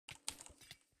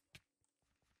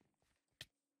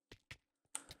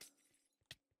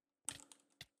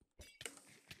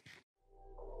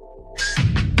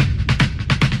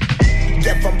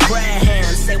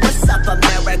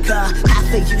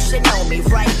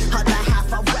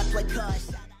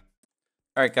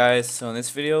Alright guys, so in this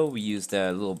video we used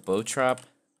a little bow trap.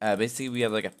 Basically we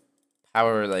have like a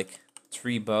power like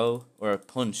tree bow, or a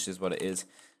punch is what it is,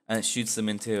 and it shoots them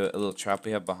into a little trap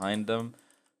we have behind them.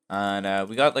 And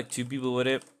we got like two people with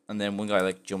it, and then one guy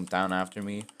like jumped down after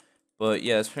me. But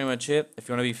yeah, that's pretty much it. If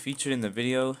you want to be featured in the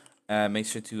video, make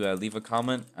sure to leave a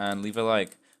comment and leave a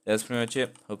like. That's pretty much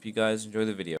it. Hope you guys enjoy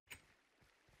the video.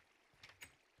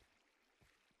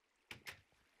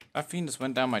 That fiend just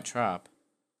went down my trap.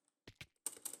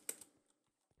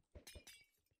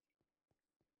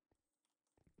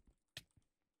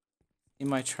 In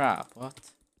my trap, what?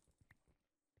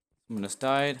 Someone just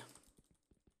died.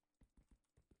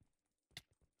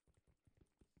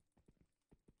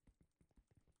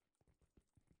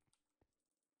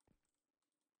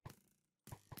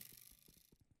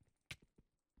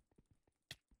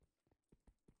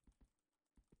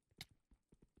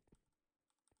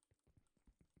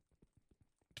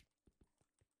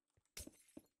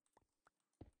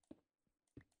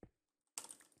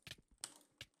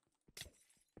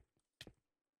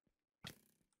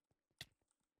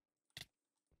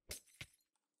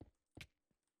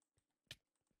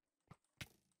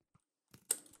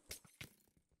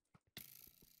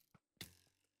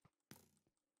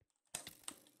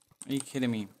 Are you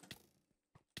kidding me?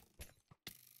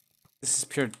 This is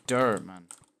pure dirt, man.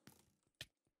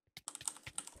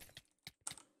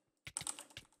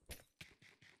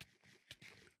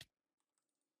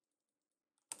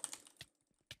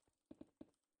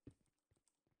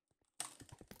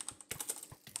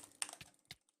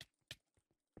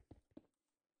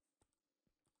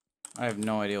 I have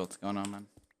no idea what's going on, man.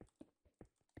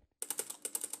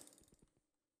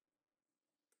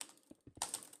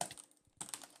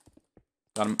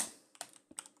 Got him.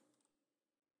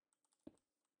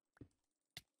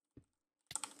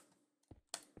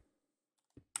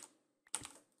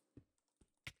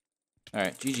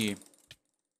 Alright, GG.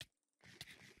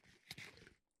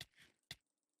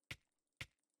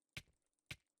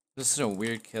 This is a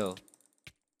weird kill.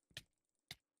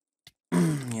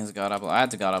 He has a god apple. I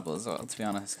had to god apple as well, to be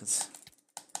honest, because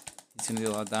he's gonna do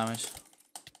a lot of damage.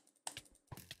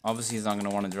 Obviously, he's not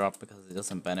gonna want to drop because it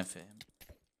doesn't benefit him.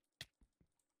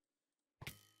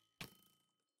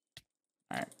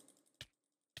 Alright.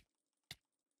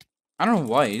 I don't know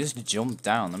why, he just jumped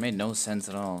down. That made no sense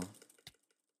at all.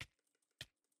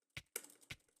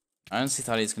 I honestly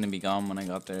thought he was gonna be gone when I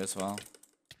got there as well.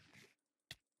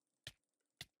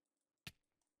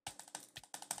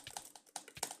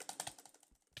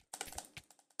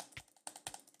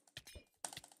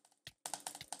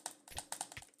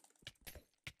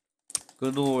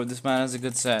 Good lord, this man has a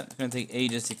good set. It's gonna take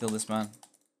ages to kill this man.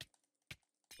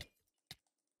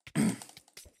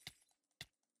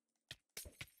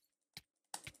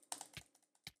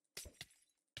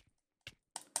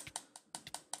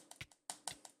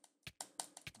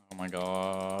 Oh my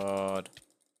god.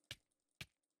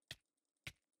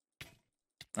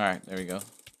 Alright, there we go. I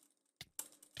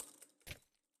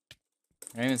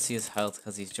don't even see his health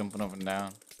because he's jumping up and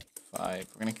down. 5.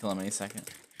 We're gonna kill him any second.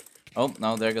 Oh,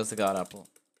 no, there goes the god apple.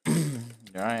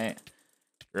 Alright.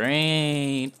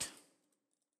 Great.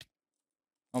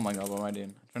 Oh my god, what am I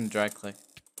doing? I'm trying to drag click.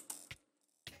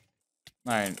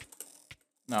 Alright.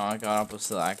 No, I god apple's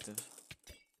still active.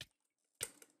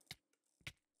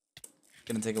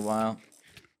 Gonna take a while.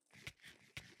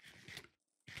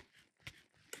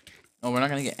 Oh, we're not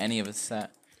gonna get any of his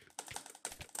set.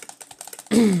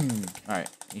 Alright,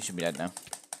 he should be dead now.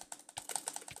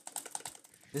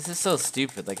 This is so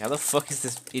stupid. Like, how the fuck is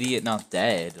this idiot not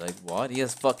dead? Like, what? He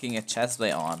has fucking a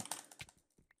chestplate on.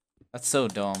 That's so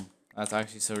dumb. That's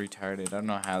actually so retarded. I don't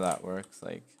know how that works.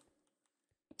 Like,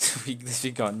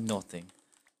 we got nothing.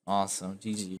 Awesome.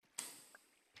 GG.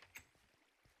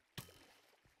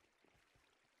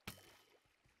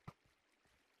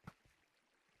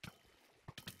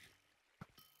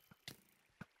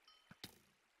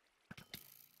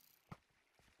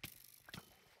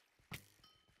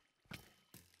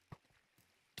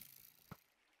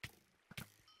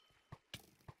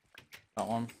 Got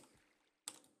one.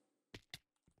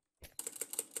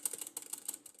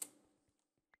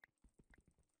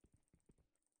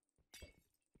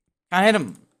 Can't hit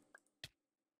him.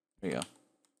 There you go.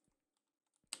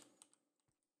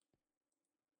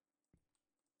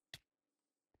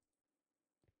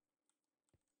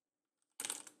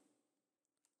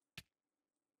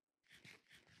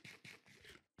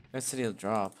 I said he'll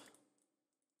drop.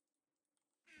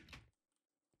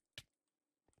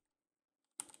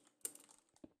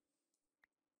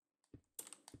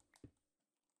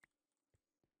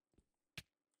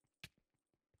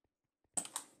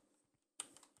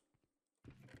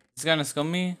 He's gonna scum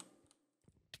me.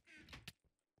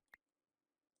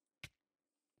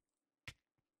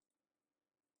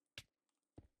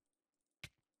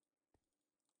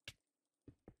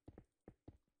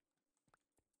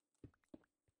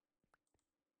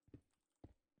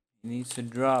 He needs to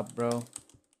drop, bro.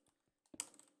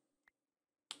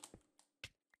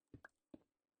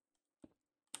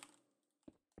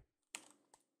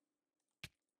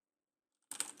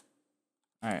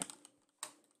 Alright.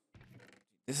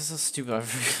 This is so stupid.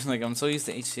 Like, I'm so used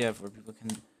to HCF where people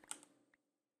can...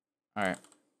 Alright.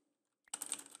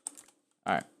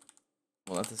 Alright.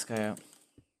 We'll let this guy out.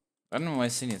 I don't know why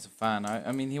Sydney's a fan.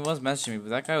 I mean, he was messaging me, but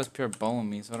that guy was pure bowling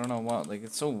me, so I don't know what. Like,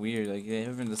 it's so weird. Like,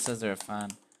 everyone just says they're a fan.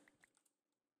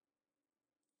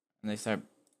 And they start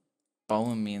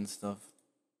bowling me and stuff.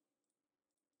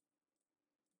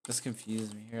 Just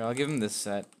confuses me. Here, I'll give him this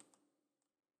set.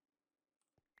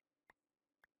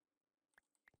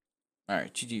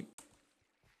 Alright, GG.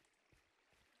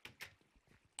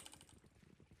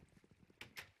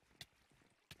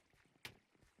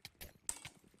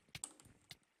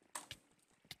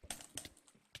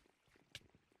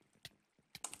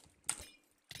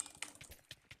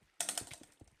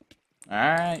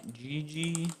 Alright,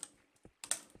 GG.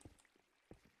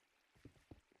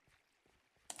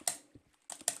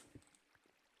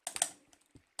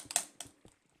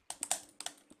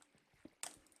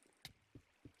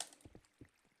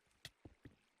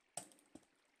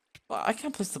 Well, I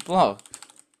can't place the block.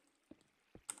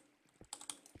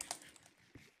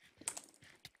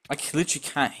 I literally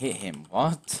can't hit him.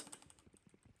 What?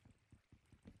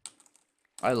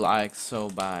 I lag so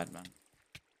bad, man.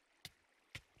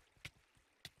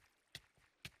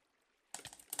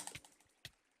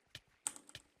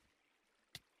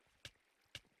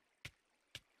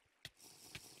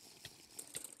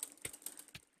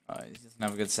 He doesn't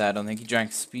have a good set. I don't think he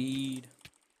drank speed.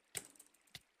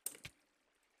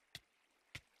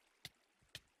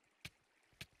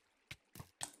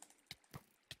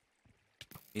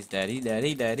 He's dead, he dead,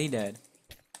 he dead, he dead.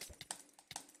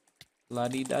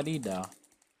 La-dee-da-dee-da.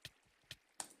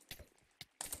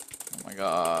 Oh my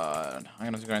god. I'm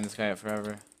gonna have to grind this guy out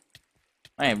forever.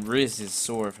 My wrist is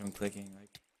sore from clicking.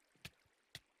 Like,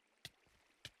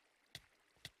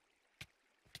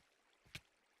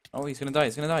 oh, he's gonna die,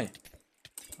 he's gonna die.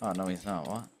 Oh, no, he's not.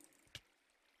 What?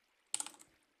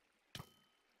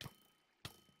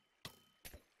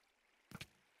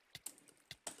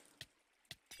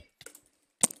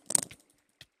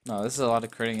 No, this is a lot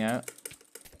of critting out.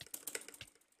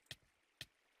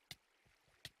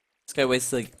 This guy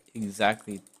waits like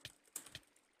exactly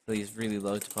till he's really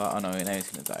low to pot. Oh no, now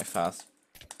he's gonna die fast.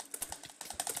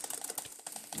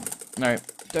 Alright.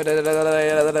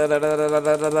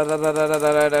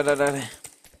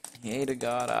 He ate a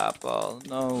god apple.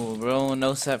 No, bro,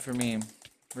 no set for me.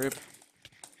 Rip.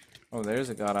 Oh, there's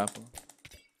a god apple.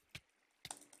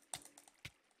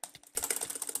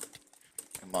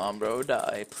 Come on, bro,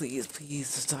 die. Please,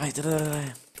 please, just die.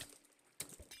 Die.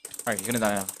 Alright, you're gonna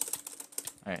die now.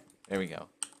 Alright, there we go.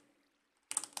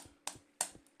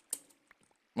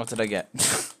 What did I get?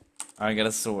 I got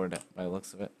a sword by the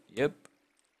looks of it. Yep.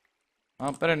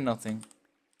 Oh, better than nothing.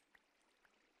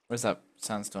 Where's that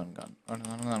sandstone gun? Oh,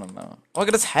 no. Oh, look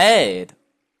at his head!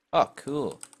 Oh,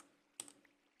 cool.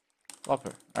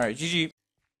 Whopper. Alright, GG.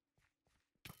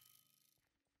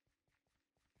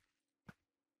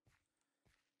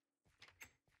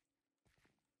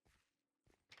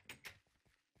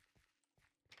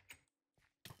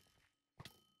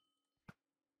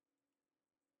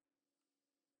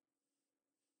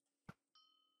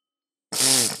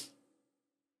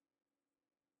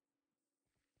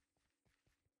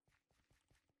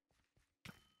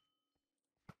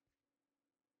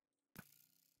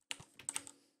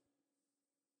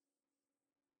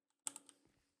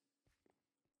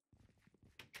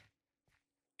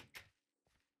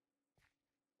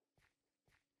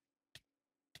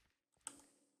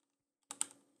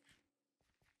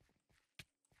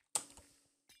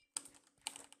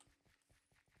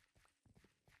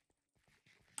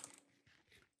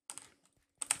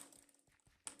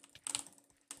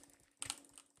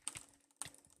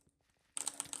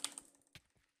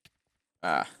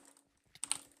 Ah.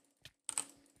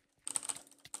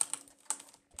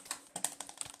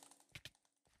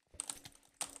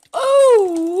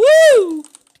 Oh, woo!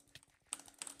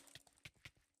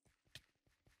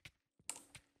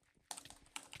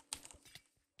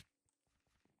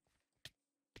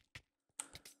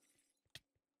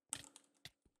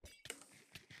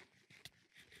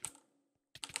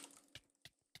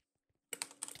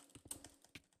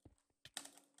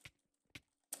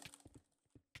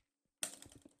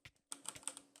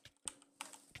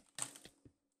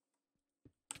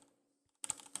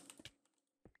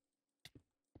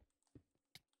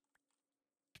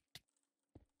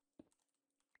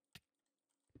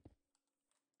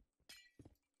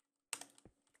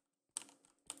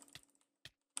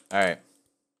 Alright.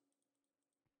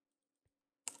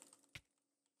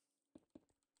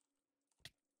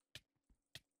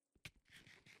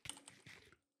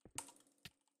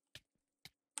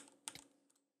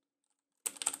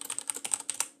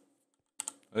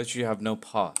 I literally have no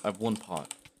pot. I have one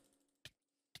pot.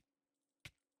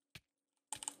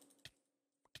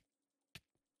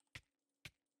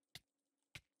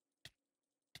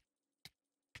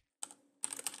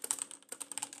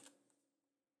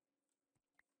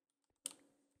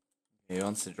 He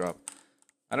wants to drop.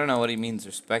 I don't know what he means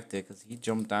respect it, because he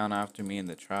jumped down after me in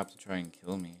the trap to try and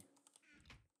kill me.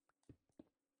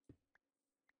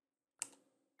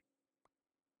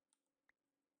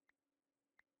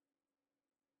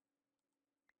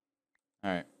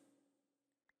 Alright.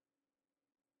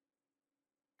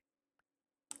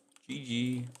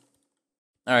 GG.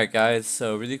 Alright guys,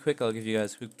 so really quick I'll give you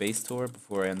guys a quick base tour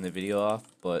before I end the video off,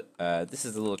 but this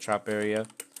is the little trap area.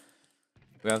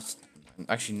 We have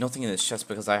actually nothing in this chest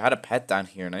because I had a pet down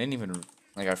here and I didn't even,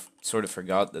 like, I sort of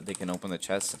forgot that they can open the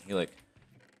chest, and he like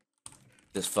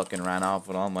just fucking ran off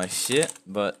with all my shit,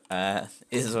 but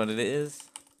is what it is.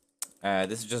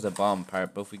 This is just a bomb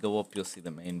part, but if we go up you'll see the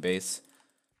main base.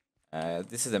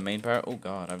 This is the main part. Oh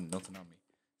god, I have nothing on me.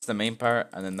 It's the main part,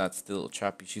 and then that's the little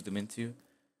trap you shoot them into.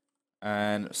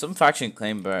 And some faction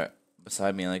claimed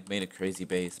beside me like made a crazy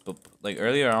base, but like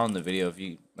earlier on in the video, if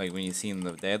you like when you seen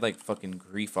them, they had like fucking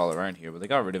grief all around here, but they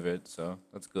got rid of it, so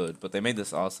that's good. But they made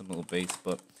this awesome little base.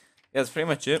 But yeah, that's pretty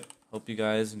much it. Hope you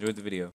guys enjoyed the video.